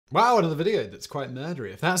Wow, another video that's quite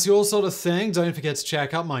murdery. If that's your sort of thing, don't forget to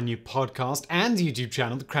check out my new podcast and YouTube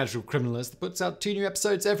channel, The Casual Criminalist, that puts out 2 new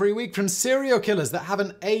episodes every week from serial killers that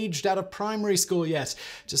haven't aged out of primary school yet,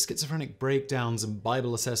 just schizophrenic breakdowns and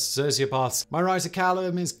Bible-assessed sociopaths. My writer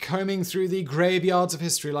Callum is combing through the graveyards of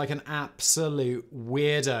history like an absolute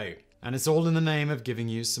weirdo. And it's all in the name of giving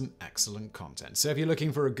you some excellent content. So if you're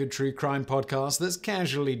looking for a good true crime podcast that's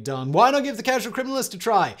casually done, why not give The Casual Criminalist a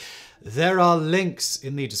try? There are links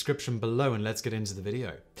in the description below, and let's get into the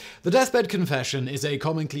video. The deathbed confession is a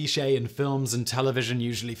common cliche in films and television,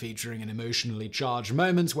 usually featuring an emotionally charged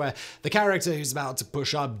moment where the character who's about to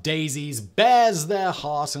push up daisies bears their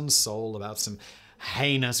heart and soul about some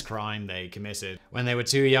heinous crime they committed when they were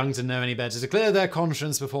too young to know any better to clear their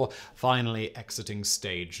conscience before finally exiting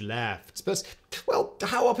stage left. But, well,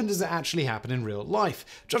 how often does it actually happen in real life?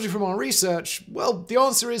 Judging from our research, well, the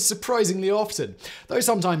answer is surprisingly often. Though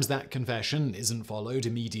sometimes that confession isn't followed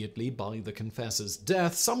immediately by the confessor's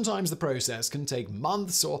death, sometimes the process can take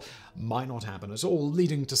months or might not happen at all,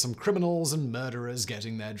 leading to some criminals and murderers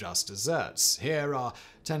getting their just desserts. Here are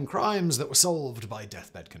 10 crimes that were solved by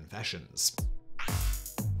deathbed confessions.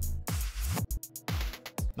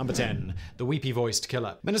 Number 10. The weepy-voiced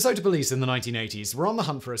killer. Minnesota police in the 1980s were on the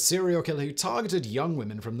hunt for a serial killer who targeted young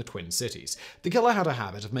women from the Twin Cities. The killer had a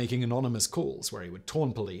habit of making anonymous calls where he would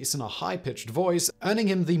taunt police in a high-pitched voice, earning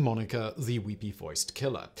him the moniker the weepy-voiced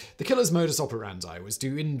killer. The killer's modus operandi was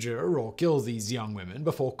to injure or kill these young women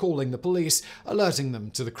before calling the police, alerting them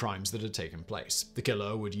to the crimes that had taken place. The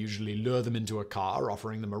killer would usually lure them into a car,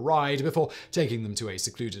 offering them a ride before taking them to a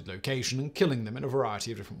secluded location and killing them in a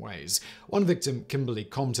variety of different ways. One victim, Kimberly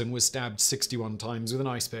Compton, was stabbed 61 times with an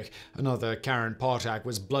ice pick. Another, Karen Partak,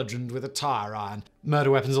 was bludgeoned with a tire iron. Murder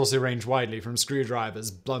weapons also range widely from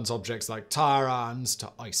screwdrivers, blunt objects like tire irons, to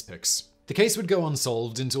ice picks. The case would go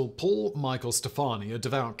unsolved until Paul Michael Stefani, a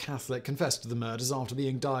devout Catholic, confessed to the murders after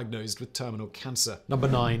being diagnosed with terminal cancer. Number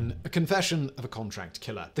 9. A confession of a contract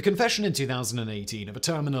killer. The confession in 2018 of a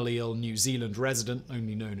terminally ill New Zealand resident,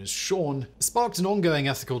 only known as Sean, sparked an ongoing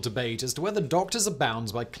ethical debate as to whether doctors are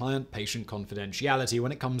bound by client-patient confidentiality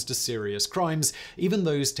when it comes to serious crimes, even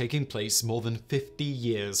those taking place more than 50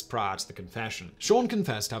 years prior to the confession. Sean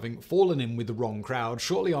confessed having fallen in with the wrong crowd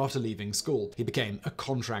shortly after leaving school. He became a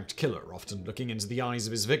contract killer, often looking into the eyes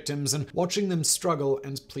of his victims and watching them struggle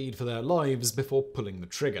and plead for their lives before pulling the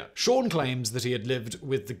trigger. Sean claims that he had lived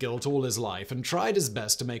with the guilt all his life and tried his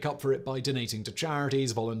best to make up for it by donating to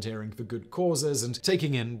charities, volunteering for good causes, and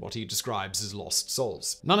taking in what he describes as lost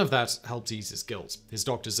souls. None of that helped ease his guilt. His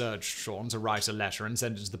doctors urged Sean to write a letter and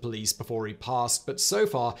send it to the police before he passed, but so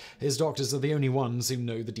far, his doctors are the only ones who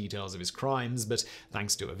know the details of his crimes. But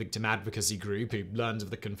thanks to a victim advocacy group who learned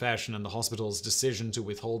of the confession and the hospital's decision to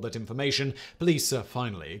withhold that information, police are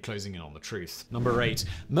finally closing in on the truth. Number 8.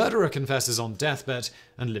 Murderer confesses on deathbed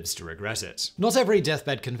and lives to regret it. Not every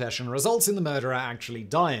deathbed confession results in the murderer actually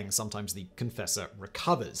dying. Sometimes the confessor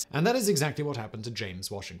recovers. And that is exactly what happened to James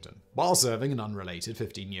Washington. While serving an unrelated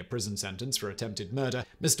 15-year prison sentence for attempted murder,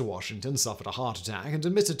 Mr. Washington suffered a heart attack and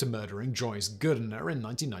admitted to murdering Joyce Goodiner in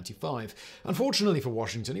 1995. Unfortunately for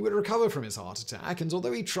Washington, he would recover from his heart attack, and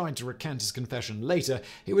although he tried to recant his confession later,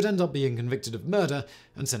 he would end up being convicted of murder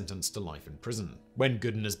and sentenced to life in prison. When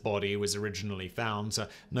Goodiner's body was originally found, her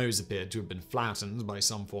nose appeared to have been flattened by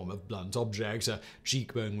some form of blunt object, her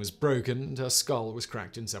cheekbone was broken, and her skull was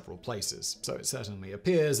cracked in several places. So it certainly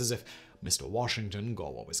appears as if Mr. Washington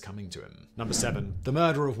got what was coming to him. Number 7. The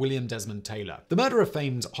murder of William Desmond Taylor. The murder of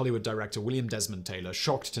famed Hollywood director William Desmond Taylor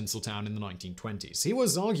shocked Tinseltown in the 1920s. He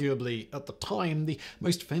was arguably, at the time, the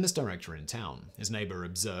most famous director in town. His neighbor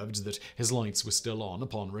observed that his lights were still on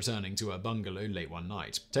upon returning to her bungalow late one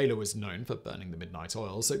night. Taylor was known for burning the midnight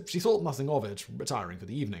oil, so she thought nothing of it, retiring for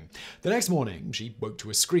the evening. The next morning, she woke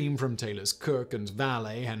to a scream from Taylor's cook and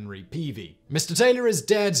valet, Henry Peavy. "Mr. Taylor is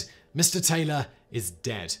dead! Mr. Taylor is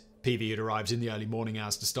dead." Peavy had arrived in the early morning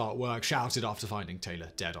hours to start work, shouted after finding Taylor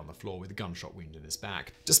dead on the floor with a gunshot wound in his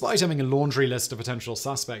back. Despite having a laundry list of potential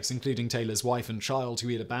suspects, including Taylor's wife and child who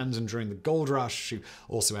he had abandoned during the gold rush, who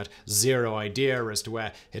also had zero idea as to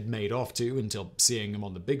where he'd made off to until seeing him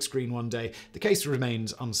on the big screen one day, the case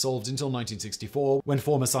remained unsolved until 1964, when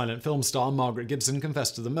former silent film star Margaret Gibson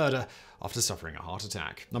confessed to the murder after suffering a heart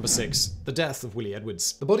attack. Number 6. The death of Willie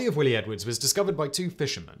Edwards. The body of Willie Edwards was discovered by two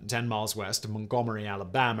fishermen 10 miles west of Montgomery,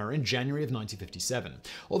 Alabama in January of 1957.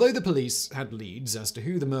 Although the police had leads as to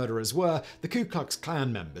who the murderers were, the Ku Klux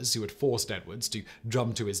Klan members who had forced Edwards to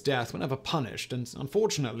jump to his death were never punished, and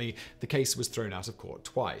unfortunately, the case was thrown out of court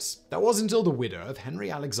twice. That was until the widow of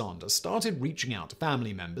Henry Alexander started reaching out to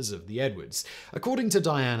family members of the Edwards. According to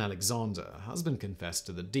Diane Alexander, her husband confessed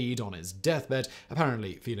to the deed on his deathbed,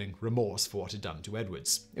 apparently feeling remorse for what he'd done to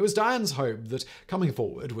Edwards. It was Diane's hope that coming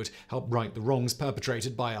forward would help right the wrongs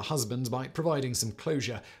perpetrated by her husband by providing some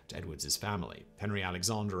closure to Edwards' family. Henry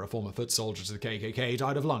Alexander, a former foot soldier to the KKK,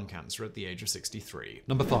 died of lung cancer at the age of 63.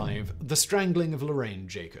 Number 5. The strangling of Lorraine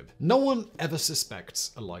Jacob. No one ever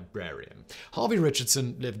suspects a librarian. Harvey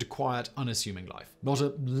Richardson lived a quiet, unassuming life. Not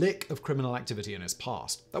a lick of criminal activity in his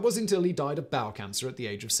past. That was until he died of bowel cancer at the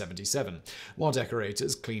age of 77. While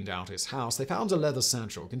decorators cleaned out his house, they found a leather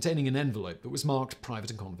satchel containing an envelope that was marked private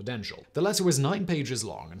and confidential. The letter was 9 pages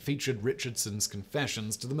long and featured Richardson's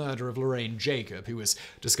confessions to the murder of Lorraine Jacob, who was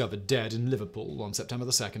discovered dead in Liverpool on September 2,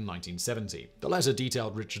 1970. The letter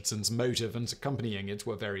detailed Richardson's motive, and accompanying it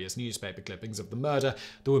were various newspaper clippings of the murder,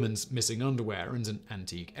 the woman's missing underwear, and an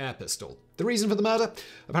antique air pistol. The reason for the murder?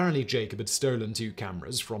 Apparently Jacob had stolen 2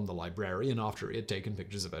 cameras from the librarian after he had taken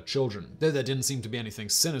pictures of her children. Though there didn't seem to be anything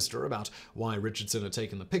sinister about why Richardson had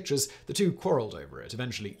taken the pictures, the two quarreled over it,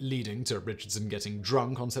 eventually leading to Richardson getting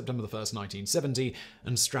drunk on September 1, 1970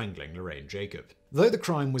 and strangling Lorraine Jacob. Though the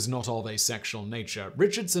crime was not of a sexual nature,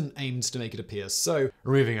 Richardson aimed to make it appear so,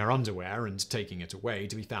 removing her underwear and taking it away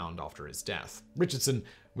to be found after his death. Richardson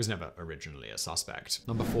was never originally a suspect.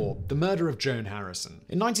 Number 4. The murder of Joan Harrison.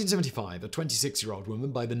 In 1975, a 26-year-old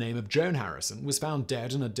woman by the name of Joan Harrison was found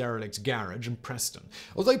dead in a derelict garage in Preston.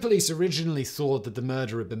 Although police originally thought that the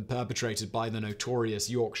murder had been perpetrated by the notorious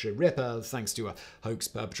Yorkshire Ripper, thanks to a hoax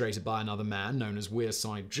perpetrated by another man known as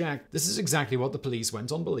Wearside Jack, this is exactly what the police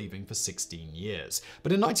went on believing for 16 years.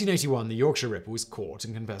 But in 1981, the Yorkshire Ripper was caught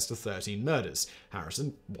and confessed to 13 murders.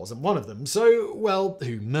 Harrison wasn't one of them, so, well,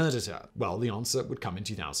 who murdered her? Well, the answer would come in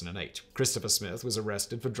 2008. Christopher Smith was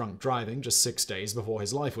arrested for drunk driving just 6 days before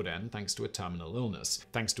his life would end thanks to a terminal illness.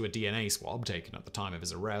 Thanks to a DNA swab taken at the time of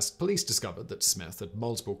his arrest, police discovered that Smith had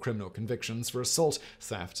multiple criminal convictions for assault,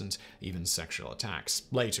 theft, and even sexual attacks.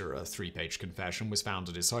 Later, a 3-page confession was found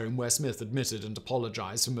at his home where Smith admitted and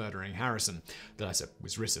apologized for murdering Harrison. The letter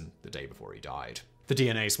was written the day before he died. The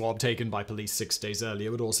DNA swab taken by police 6 days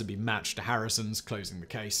earlier would also be matched to Harrison's, closing the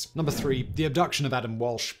case. Number 3. The abduction of Adam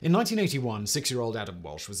Walsh. In 1981, 6-year-old Adam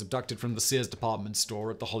Walsh was abducted from the Sears department store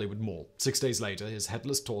at the Hollywood Mall. 6 days later, his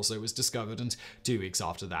headless torso was discovered, and 2 weeks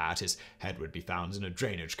after that, his head would be found in a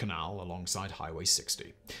drainage canal alongside Highway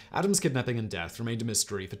 60. Adam's kidnapping and death remained a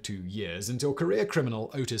mystery for 2 years until career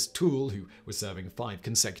criminal Otis Toole, who was serving 5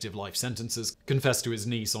 consecutive life sentences, confessed to his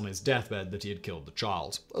niece on his deathbed that he had killed the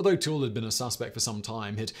child. Although Toole had been a suspect for some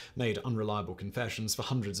time, he'd made unreliable confessions for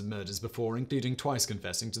hundreds of murders before, including twice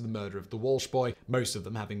confessing to the murder of the Walsh boy, most of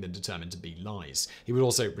them having been determined to be lies. He would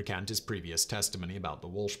also recant his previous testimony about the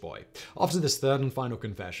Walsh boy. After this third and final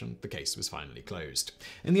confession, the case was finally closed.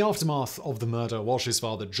 In the aftermath of the murder, Walsh's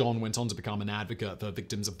father John went on to become an advocate for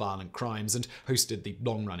victims of violent crimes and hosted the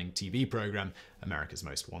long-running TV program America's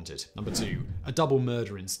Most Wanted. Number 2. A double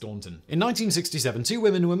murder in Staunton. In 1967, 2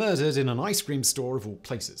 women were murdered in an ice cream store of all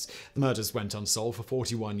places. The murders went unsolved for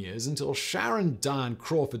 41 years until Sharon Diane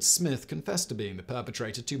Crawford Smith confessed to being the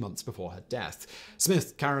perpetrator 2 months before her death.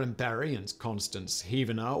 Smith, Carolyn Perry, and Constance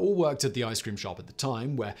Heavener all worked at the ice cream shop at the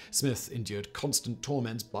time, where Smith endured constant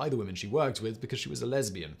torment by the women she worked with because she was a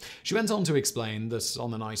lesbian. She went on to explain that on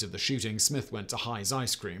the night of the shooting, Smith went to High's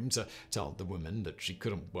Ice Cream to tell the woman that she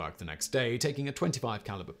couldn't work the next day, taking a .25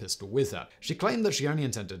 caliber pistol with her. She claimed that she only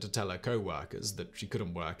intended to tell her co-workers that she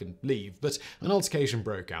couldn't work and leave, but an altercation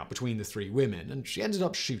broke out between the 3 women, and she ended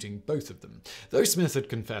up shooting both of them. Though Smith had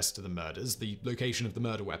confessed to the murders, the location of the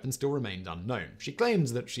murder weapon still remained unknown. She claimed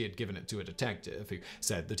that she had given it to a detective who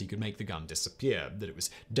said that he could make the gun disappear, that it was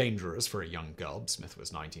dangerous for a young girl, Smith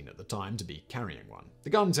was 19 at the time, to be carrying one. The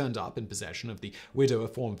gun turned up in possession of the widow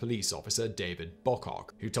of former police officer David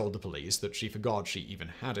Bocock, who told the police that she forgot she even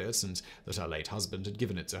had it and that her late husband had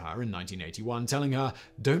given it to her in 1981, telling her,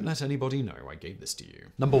 "Don't let anybody know I gave this to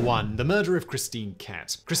you." Number 1. The murder of Christine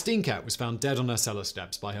Kett. Christine Kett was found dead on her cellar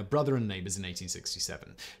steps by her brother and neighbors in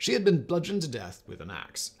 1867. She had been bludgeoned to death with an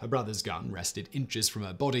axe. Her brother's gun rested inches from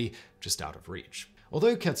her body, just out of reach.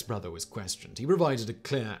 Although Ket's brother was questioned, he provided a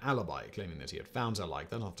clear alibi, claiming that he had found her like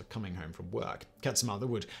that after coming home from work. Ket's mother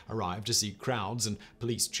would arrive to see crowds and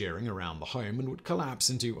police cheering around the home and would collapse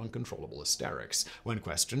into uncontrollable hysterics. When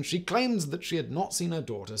questioned, she claimed that she had not seen her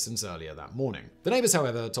daughter since earlier that morning. The neighbors,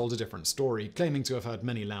 however, told a different story, claiming to have heard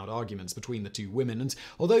many loud arguments between the two women, and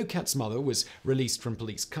although Ket's mother was released from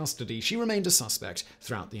police custody, she remained a suspect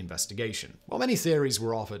throughout the investigation. While many theories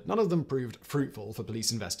were offered, none of them proved fruitful for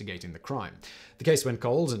police investigating the crime. The case went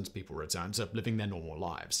cold and people returned to living their normal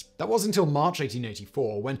lives. That was until March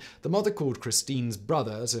 1884, when the mother called Christine's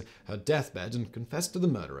brother to her deathbed and confessed to the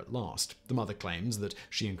murder at last. The mother claims that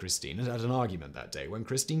she and Christine had had an argument that day when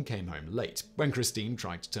Christine came home late. When Christine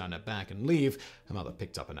tried to turn her back and leave, her mother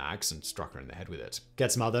picked up an axe and struck her in the head with it.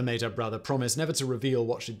 Ket's mother made her brother promise never to reveal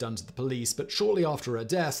what she'd done to the police, but shortly after her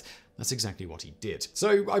death, that's exactly what he did.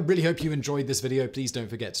 So I really hope you enjoyed this video. Please don't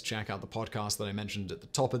forget to check out the podcast that I mentioned at the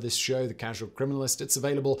top of this show, The Casual Criminalist. It's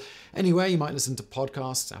available anywhere you might listen to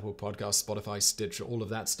podcasts, Apple Podcasts, Spotify, Stitcher, all of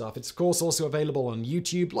that stuff. It's of course also available on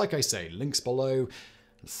YouTube. Like I say, links below.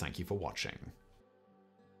 And thank you for watching.